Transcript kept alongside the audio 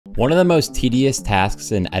One of the most tedious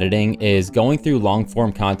tasks in editing is going through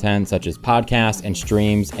long-form content such as podcasts and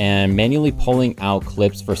streams and manually pulling out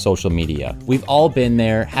clips for social media. We've all been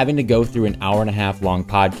there, having to go through an hour-and-a-half long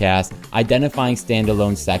podcast, identifying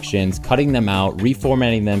standalone sections, cutting them out,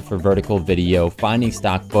 reformatting them for vertical video, finding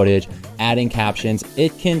stock footage, adding captions.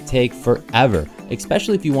 It can take forever,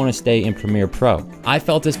 especially if you want to stay in Premiere Pro. I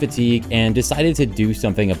felt this fatigue and decided to do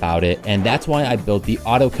something about it, and that's why I built the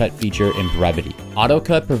Autocut feature in Brevidy.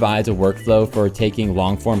 Autocut provides a workflow for taking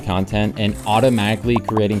long-form content and automatically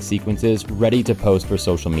creating sequences ready to post for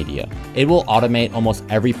social media. It will automate almost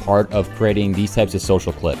every part of creating these types of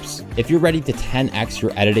social clips. If you're ready to 10x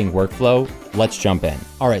your editing workflow, let's jump in.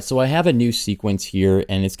 All right, so I have a new sequence here,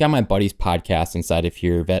 and it's got my buddy's podcast inside of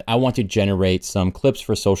here that I want to generate some clips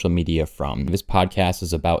for social media from. This podcast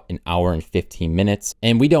is about an hour and 15 minutes,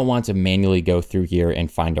 and we don't want to manually go through here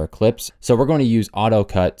and find our clips, so we're going to use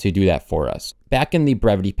Autocut to do that for us. Back in the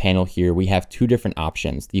Brevidy panel here, we have two different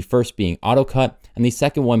options, the first being Autocut and the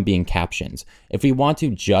second one being Captions. If we want to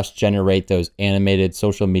just generate those animated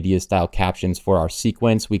social media style captions for our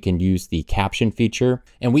sequence, we can use the caption feature,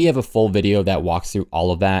 and we have a full video that walks through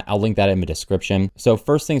all of that. I'll link that in the description. So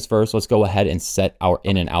first things first, let's go ahead and set our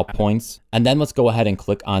in and out points, and then let's go ahead and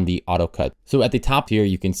click on the Autocut. So at the top here,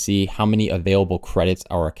 you can see how many available credits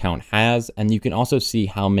our account has, and you can also see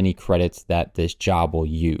how many credits that this job will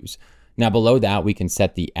use. Now below that, we can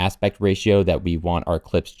set the aspect ratio that we want our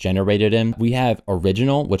clips generated in. We have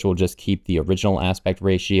original, which will just keep the original aspect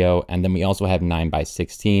ratio. And then we also have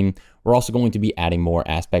 9:16. We're also going to be adding more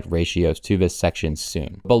aspect ratios to this section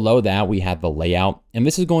soon. Below that, we have the layout, and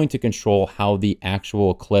this is going to control how the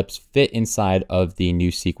actual clips fit inside of the new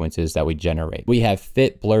sequences that we generate. We have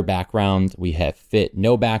fit blur background, we have fit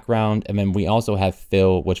no background, and then we also have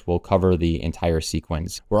fill, which will cover the entire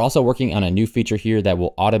sequence. We're also working on a new feature here that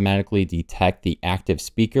will automatically detect the active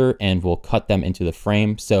speaker and will cut them into the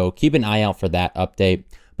frame. So keep an eye out for that update.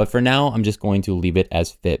 But for now, I'm just going to leave it as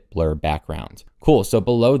fit blur background. Cool, so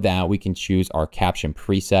below that, we can choose our caption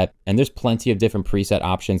preset, and there's plenty of different preset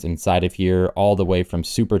options inside of here, all the way from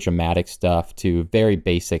super dramatic stuff to very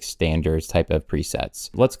basic standards type of presets.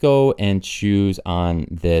 Let's go and choose on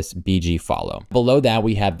this BG follow. Below that,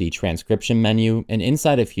 we have the transcription menu, and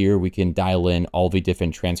inside of here, we can dial in all the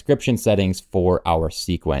different transcription settings for our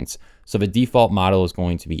sequence. So the default model is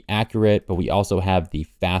going to be accurate, but we also have the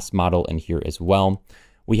fast model in here as well.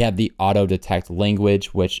 We have the auto detect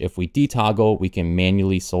language, which if we detoggle, we can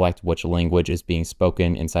manually select which language is being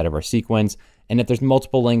spoken inside of our sequence. And if there's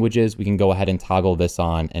multiple languages, we can go ahead and toggle this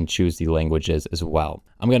on and choose the languages as well.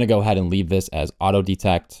 I'm going to go ahead and leave this as auto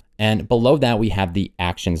detect. And below that, we have the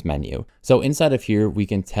actions menu. So inside of here, we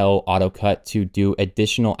can tell Autocut to do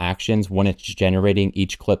additional actions when it's generating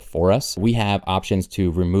each clip for us. We have options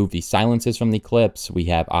to remove the silences from the clips. We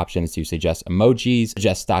have options to suggest emojis,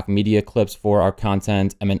 suggest stock media clips for our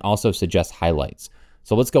content, and then also suggest highlights.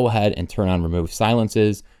 So let's go ahead and turn on remove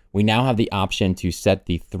silences. We now have the option to set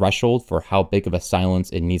the threshold for how big of a silence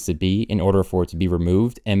it needs to be in order for it to be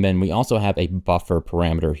removed. And then we also have a buffer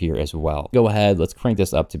parameter here as well. Go ahead, let's crank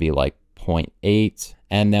this up to be like 0.8.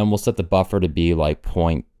 And then we'll set the buffer to be like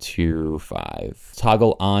 0.25.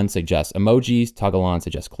 Toggle on suggest emojis, toggle on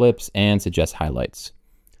suggest clips, and suggest highlights.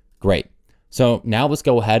 Great. So now let's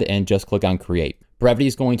go ahead and just click on create. Brevidy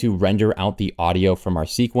is going to render out the audio from our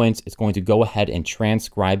sequence. It's going to go ahead and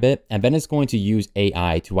transcribe it, and then it's going to use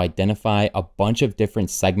AI to identify a bunch of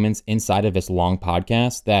different segments inside of this long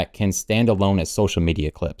podcast that can stand alone as social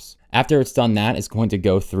media clips. After it's done that, it's going to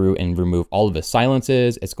go through and remove all of the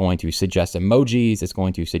silences. It's going to suggest emojis. It's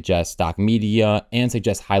going to suggest stock media and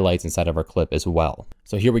suggest highlights inside of our clip as well.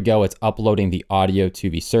 So here we go. It's uploading the audio to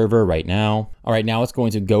the server right now. All right, now it's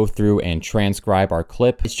going to go through and transcribe our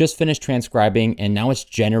clip. It's just finished transcribing, and now it's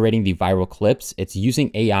generating the viral clips. It's using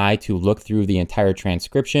AI to look through the entire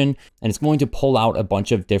transcription, and it's going to pull out a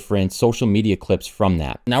bunch of different social media clips from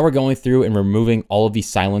that. Now we're going through and removing all of the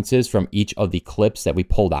silences from each of the clips that we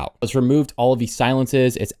pulled out. It's removed all of these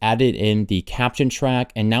silences, it's added in the caption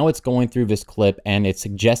track, and now it's going through this clip and it's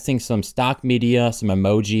suggesting some stock media, some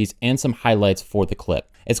emojis, and some highlights for the clip.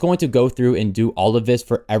 It's going to go through and do all of this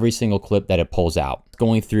for every single clip that it pulls out. It's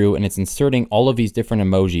going through and it's inserting all of these different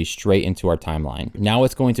emojis straight into our timeline. Now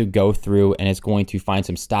it's going to go through and it's going to find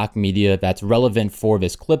some stock media that's relevant for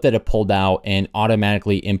this clip that it pulled out and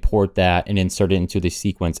automatically import that and insert it into the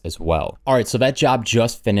sequence as well. All right, so that job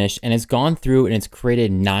just finished, and it's gone through and it's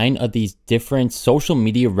created 9 of these different social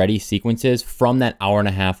media ready sequences from that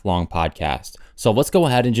hour-and-a-half long podcast. So let's go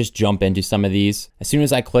ahead and just jump into some of these. As soon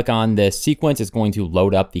as I click on this sequence, it's going to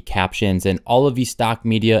load up the captions and all of the stock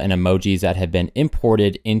media and emojis that have been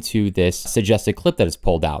imported into this suggested clip that is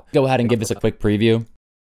pulled out. Go ahead and give this a quick preview.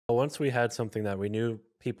 Once we had something that we knew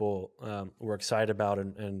people were excited about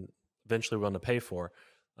and eventually willing to pay for,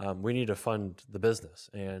 we need to fund the business,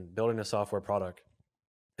 and building a software product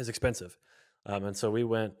is expensive. And so we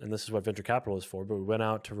went, and this is what venture capital is for, but we went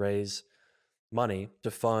out to raise money to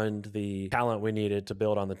fund the talent we needed to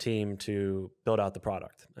build on the team to build out the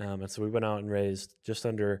product. And so we went out and raised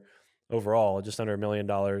overall, just under $1 million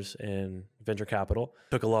in venture capital.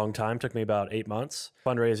 Took a long time, took me about 8 months.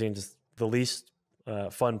 Fundraising is the least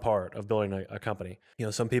fun part of building a company. You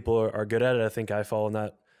know, some people are good at it. I think I fall in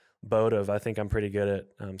that boat of, I think I'm pretty good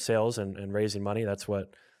at sales and raising money. That's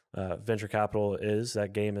what venture capital is.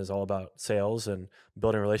 That game is all about sales and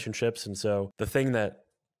building relationships. And so the thing that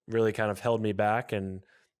really kind of held me back and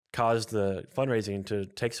caused the fundraising to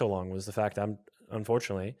take so long was the fact I'm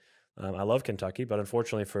unfortunately, I love Kentucky, but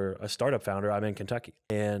unfortunately for a startup founder, I'm in Kentucky.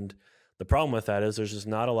 And the problem with that is there's just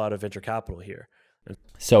not a lot of venture capital here.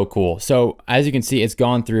 So cool. So as you can see, it's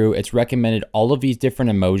gone through, it's recommended all of these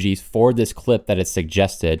different emojis for this clip that it's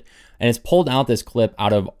suggested. And it's pulled out this clip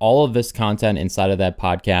out of all of this content inside of that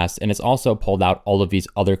podcast. And it's also pulled out all of these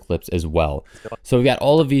other clips as well. So we've got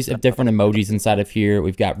all of these different emojis inside of here.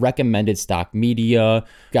 We've got recommended stock media.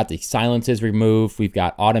 We've got the silences removed. We've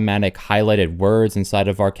got automatic highlighted words inside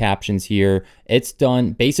of our captions here. It's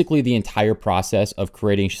done basically the entire process of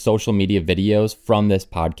creating social media videos from this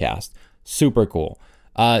podcast. Super cool.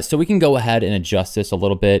 So we can go ahead and adjust this a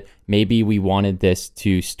little bit. Maybe we wanted this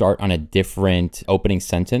to start on a different opening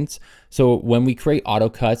sentence. So when we create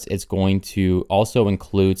autocuts, it's going to also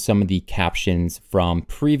include some of the captions from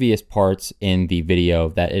previous parts in the video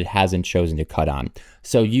that it hasn't chosen to cut on.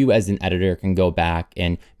 So you as an editor can go back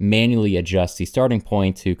and manually adjust the starting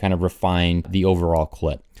point to kind of refine the overall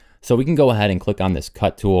clip. So we can go ahead and click on this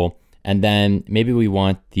cut tool, and then maybe we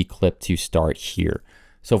want the clip to start here.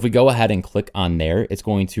 So if we go ahead and click on there, it's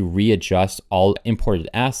going to readjust all imported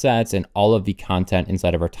assets and all of the content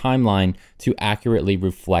inside of our timeline to accurately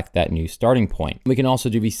reflect that new starting point. We can also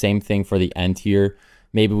do the same thing for the end here.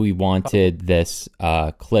 Maybe we wanted this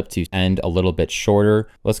clip to end a little bit shorter.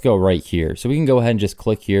 Let's go right here. So we can go ahead and just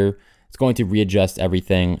click here. It's going to readjust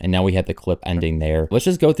everything, and now we have the clip ending there. Let's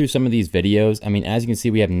just go through some of these videos. I mean, as you can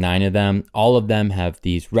see, we have 9 of them. All of them have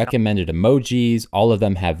these recommended emojis. All of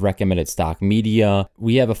them have recommended stock media.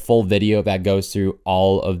 We have a full video that goes through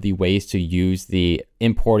all of the ways to use the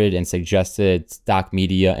imported and suggested stock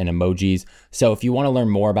media and emojis. So if you want to learn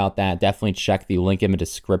more about that, definitely check the link in the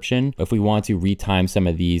description. If we want to retime some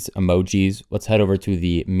of these emojis, let's head over to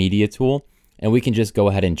the media tool. And we can just go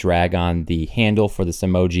ahead and drag on the handle for this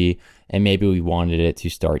emoji, and maybe we wanted it to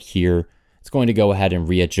start here. It's going to go ahead and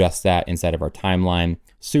readjust that inside of our timeline.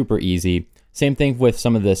 Super easy. Same thing with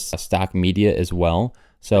some of this stock media as well.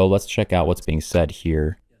 So let's check out what's being said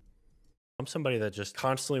here. I'm somebody that just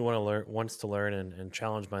constantly wants to learn and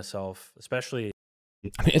challenge myself, especially.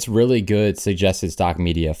 I mean, it's really good suggested stock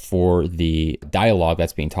media for the dialogue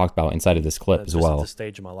that's being talked about inside of this clip as well. At this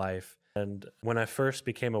stage of my life. And when I first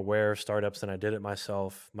became aware of startups, and I did it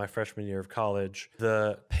myself my freshman year of college,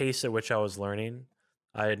 the pace at which I was learning,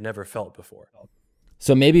 I had never felt before.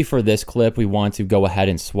 So maybe for this clip, we want to go ahead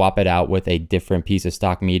and swap it out with a different piece of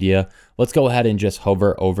stock media. Let's go ahead and just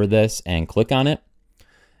hover over this and click on it.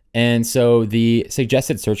 And so the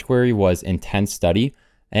suggested search query was intense study.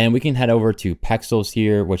 And we can head over to Pexels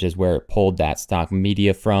here, which is where it pulled that stock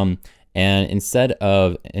media from. And instead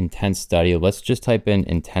of intense study, let's just type in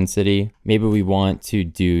intensity. Maybe we want to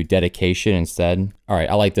do dedication instead. All right,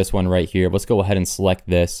 I like this one right here. Let's go ahead and select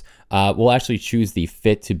this. We'll actually choose the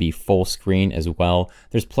fit to be full screen as well.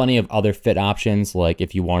 There's plenty of other fit options, like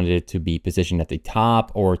if you wanted it to be positioned at the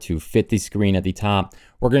top or to fit the screen at the top.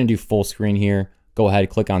 We're gonna do full screen here. Go ahead,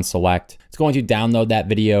 click on select. It's going to download that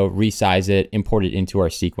video, resize it, import it into our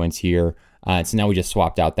sequence here. So now we just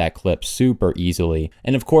swapped out that clip super easily.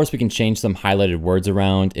 And of course, we can change some highlighted words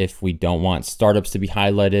around. If we don't want startups to be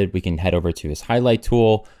highlighted, we can head over to this highlight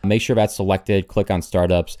tool, make sure that's selected, click on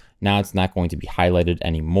startups. Now it's not going to be highlighted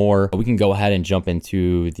anymore. We can go ahead and jump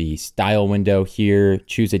into the style window here,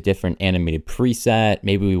 choose a different animated preset.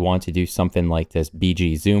 Maybe we want to do something like this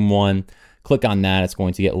BG Zoom one. Click on that, it's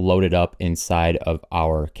going to get loaded up inside of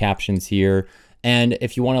our captions here. And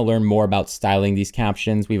if you want to learn more about styling these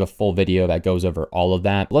captions, we have a full video that goes over all of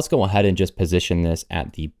that. Let's go ahead and just position this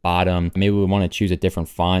at the bottom. Maybe we want to choose a different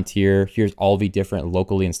font here. Here's all the different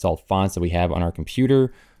locally installed fonts that we have on our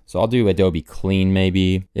computer. So I'll do Adobe Clean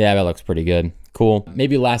maybe. Yeah, that looks pretty good. Cool. cool.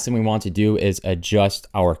 Maybe last thing we want to do is adjust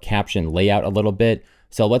our caption layout a little bit.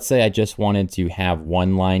 So let's say I just wanted to have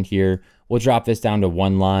one line here. We'll drop this down to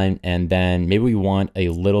one line, and then maybe we want a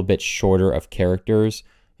little bit shorter of characters,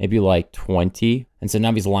 maybe like 20. And so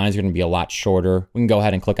now these lines are going to be a lot shorter. We can go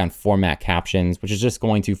ahead and click on Format Captions, which is just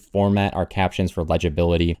going to format our captions for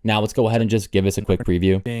legibility. Now let's go ahead and just give us a quick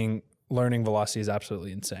preview. Learning velocity is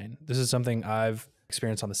absolutely insane. This is something I've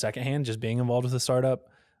experienced on the second hand, just being involved with a startup.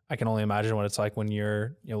 I can only imagine what it's like when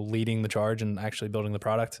you're leading the charge and actually building the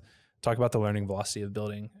product. Talk about the learning velocity of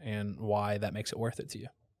building and why that makes it worth it to you.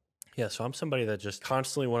 Yeah, so I'm somebody that just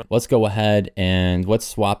constantly wants. Let's go ahead and let's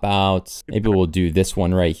swap out. Maybe we'll do this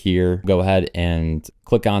one right here. Go ahead and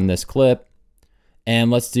click on this clip.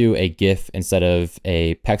 And let's do a GIF instead of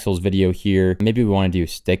a Pexels video here. Maybe we want to do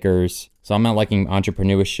stickers. So I'm not liking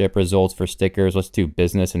entrepreneurship results for stickers. Let's do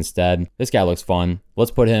business instead. This guy looks fun.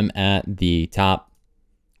 Let's put him at the top.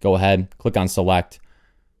 Go ahead, click on select.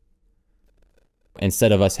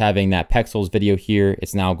 Instead of us having that Pexels video here,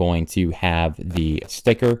 it's now going to have the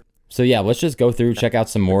sticker. So yeah, let's just go through, check out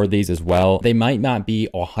some more of these as well. They might not be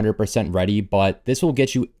 100% ready, but this will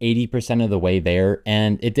get you 80% of the way there.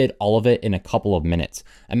 And it did all of it in a couple of minutes.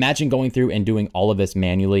 Imagine going through and doing all of this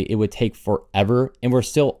manually. It would take forever, and we're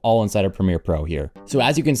still all inside of Premiere Pro here. So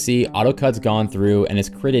as you can see, Autocut's gone through and it's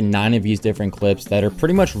created 9 of these different clips that are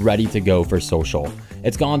pretty much ready to go for social.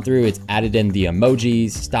 It's gone through, it's added in the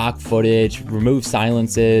emojis, stock footage, removed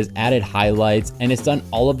silences, added highlights, and it's done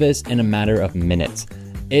all of this in a matter of minutes.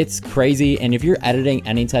 It's crazy. And if you're editing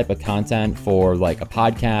any type of content for like a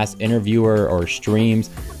podcast, interviewer, or streams,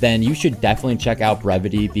 then you should definitely check out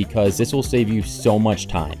Brevidy because this will save you so much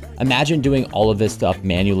time. Imagine doing all of this stuff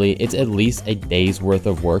manually. It's at least a day's worth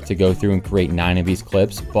of work to go through and create 9 of these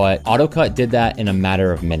clips, but Autocut did that in a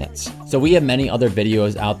matter of minutes. So we have many other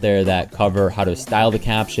videos out there that cover how to style the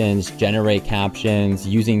captions, generate captions,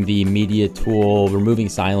 using the media tool, removing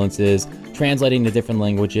silences, translating to different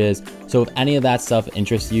languages. So if any of that stuff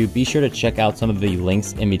interests you, be sure to check out some of the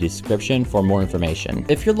links in the description for more information.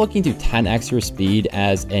 If you're looking to 10x your speed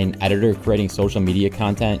as an editor creating social media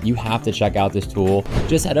content, you have to check out this tool.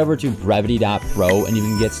 Just head over to brevity.pro and you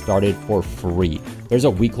can get started for free. There's a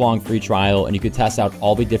week-long free trial and you can test out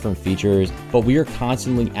all the different features, but we are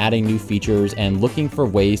constantly adding new features and looking for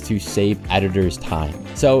ways to save editors time.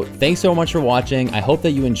 So thanks so much for watching. I hope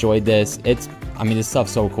that you enjoyed this. This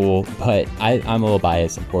stuff's so cool, but I'm a little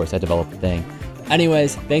biased, of course. I developed the thing.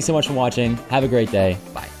 Anyways, thanks so much for watching. Have a great day.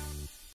 Bye.